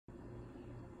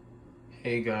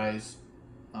Hey guys,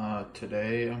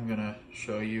 today I'm gonna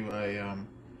show you I'm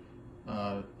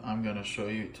gonna show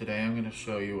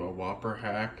you a Whopper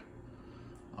hack.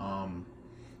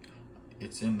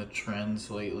 It's in the trends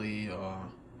lately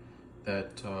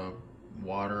that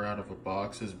water out of a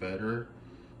box is better,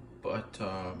 but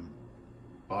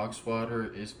box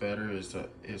water is better.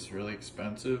 Is really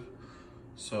expensive.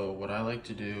 So what I like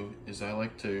to do is I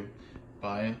like to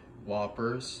buy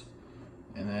Whoppers,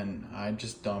 and then I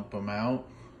just dump them out.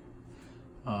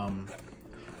 And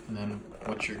then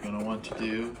what you're gonna want to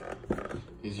do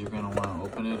is you're gonna want to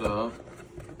open it up,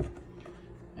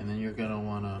 and then you're gonna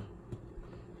want to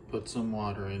put some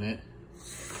water in it.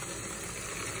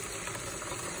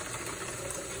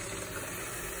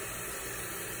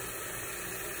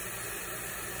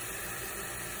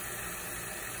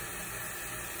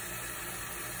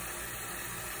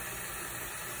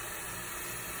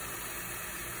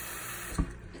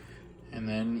 And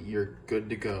then you're good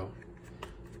to go.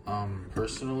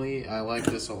 Personally, I like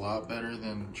this a lot better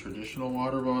than traditional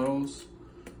water bottles,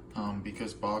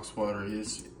 because box water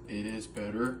is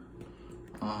better.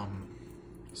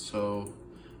 So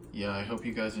yeah, I hope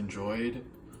you guys enjoyed.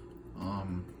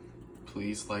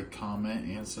 Please like, comment,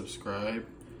 and subscribe,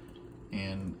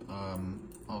 and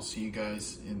I'll see you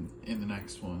guys in the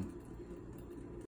next one.